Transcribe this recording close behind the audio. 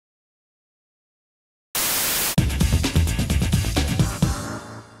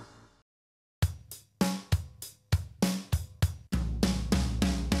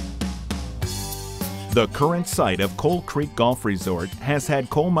The current site of Coal Creek Golf Resort has had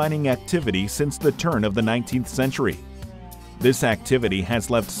coal mining activity since the turn of the 19th century. This activity has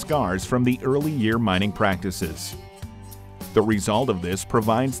left scars from the early year mining practices. The result of this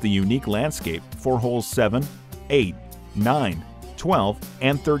provides the unique landscape for holes 7, 8, 9, 12,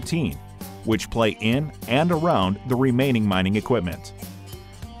 and 13, which play in and around the remaining mining equipment.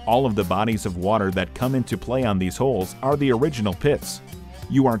 All of the bodies of water that come into play on these holes are the original pits.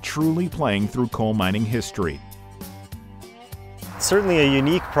 You are truly playing through coal mining history. Certainly a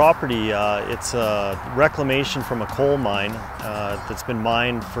unique property. It's a reclamation from a coal mine that's been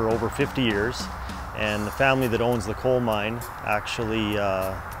mined for over 50 years. And the family that owns the coal mine actually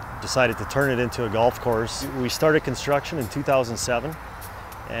decided to turn it into a golf course. We started construction in 2007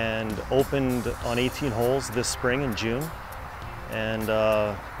 and opened on 18 holes this spring in June. And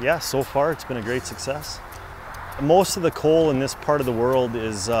yeah, so far it's been a great success. Most of the coal in this part of the world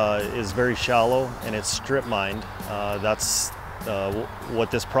is very shallow and it's strip mined. That's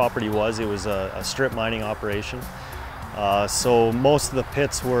what this property was. It was a strip mining operation. So most of the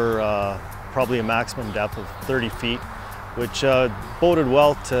pits were probably a maximum depth of 30 feet, which boded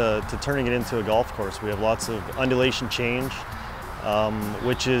well to turning it into a golf course. We have lots of undulation change,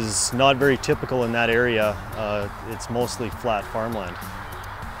 which is not very typical in that area. It's mostly flat farmland.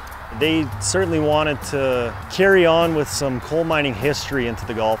 They certainly wanted to carry on with some coal mining history into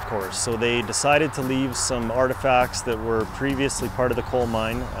the golf course, so they decided to leave some artifacts that were previously part of the coal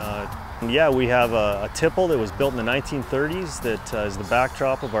mine. Yeah, we have a tipple that was built in the 1930s that is the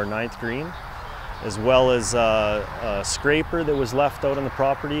backdrop of our 9th green, as well as a scraper that was left out on the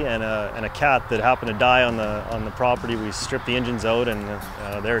property and a cat that happened to die on the property. We stripped the engines out and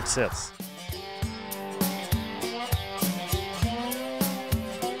there it sits.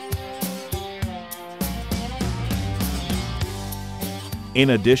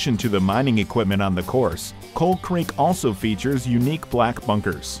 In addition to the mining equipment on the course, Coal Creek also features unique black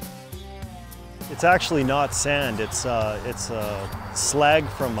bunkers. It's actually not sand, it's slag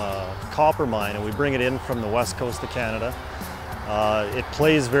from a copper mine, and we bring it in from the west coast of Canada. It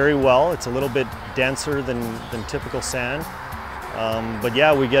plays very well. It's a little bit denser than typical sand. But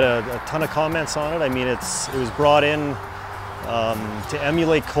yeah, we get a ton of comments on it. I mean, it was brought in to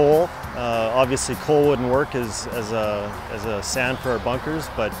emulate coal. Obviously coal wouldn't work as a sand for our bunkers,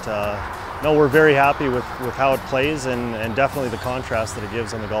 but no, we're very happy with how it plays and definitely the contrast that it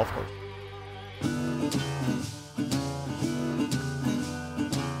gives on the golf course.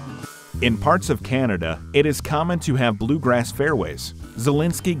 In parts of Canada, it is common to have bluegrass fairways.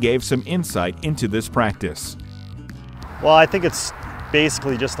 Zilinski gave some insight into this practice. Well, I think it's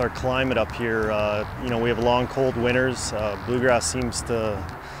basically just our climate up here. You know, we have long, cold winters. Bluegrass seems to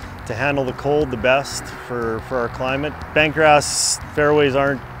handle the cold the best for our climate. Bentgrass fairways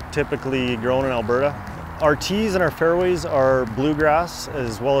aren't typically grown in Alberta. Our tees and our fairways are bluegrass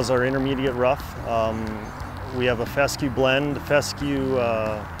as well as our intermediate rough. We have a fescue blend, fescue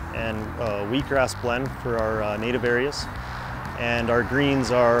and wheatgrass blend for our native areas. And our greens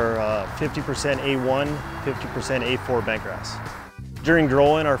are 50% A1, 50% A4 bentgrass. During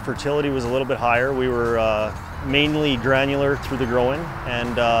growing, our fertility was a little bit higher. We were mainly granular through the growing,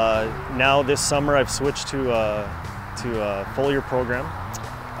 and now this summer I've switched to a foliar program.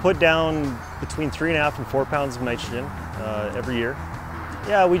 Put down between 3.5 and 4 pounds of nitrogen every year.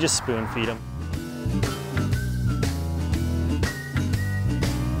 Yeah, we just spoon feed them.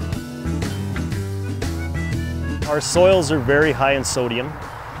 Our soils are very high in sodium.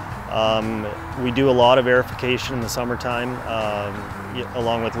 We do a lot of aerification in the summertime,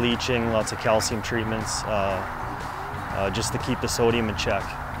 along with leaching, lots of calcium treatments, just to keep the sodium in check.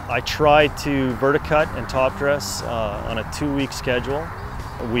 I try to verticut and top dress on a 2-week schedule.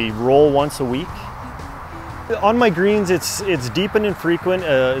 We roll once a week. On my greens, it's deep and infrequent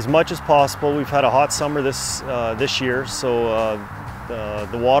as much as possible. We've had a hot summer this year, so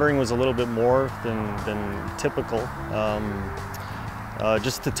the watering was a little bit more than typical.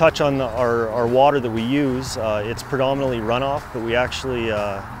 Just to touch on our water that we use, it's predominantly runoff, but we actually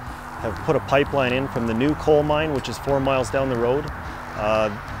have put a pipeline in from the new coal mine, which is 4 miles down the road.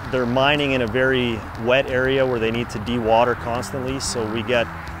 They're mining in a very wet area where they need to de-water constantly, so we get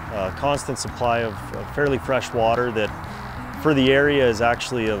a constant supply of fairly fresh water that for the area is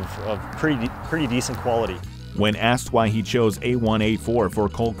actually of pretty decent quality. When asked why he chose A1-A4 for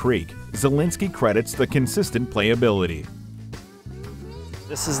Coal Creek, Zilinski credits the consistent playability.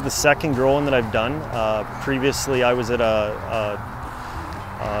 This is the second growing that I've done. Previously I was at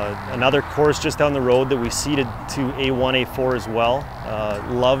another course just down the road that we seeded to A1-A4 as well.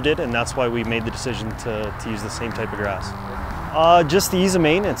 Loved it, and that's why we made the decision to use the same type of grass. Just the ease of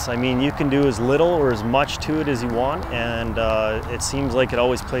maintenance. I mean, you can do as little or as much to it as you want, and it seems like it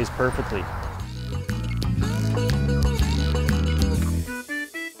always plays perfectly.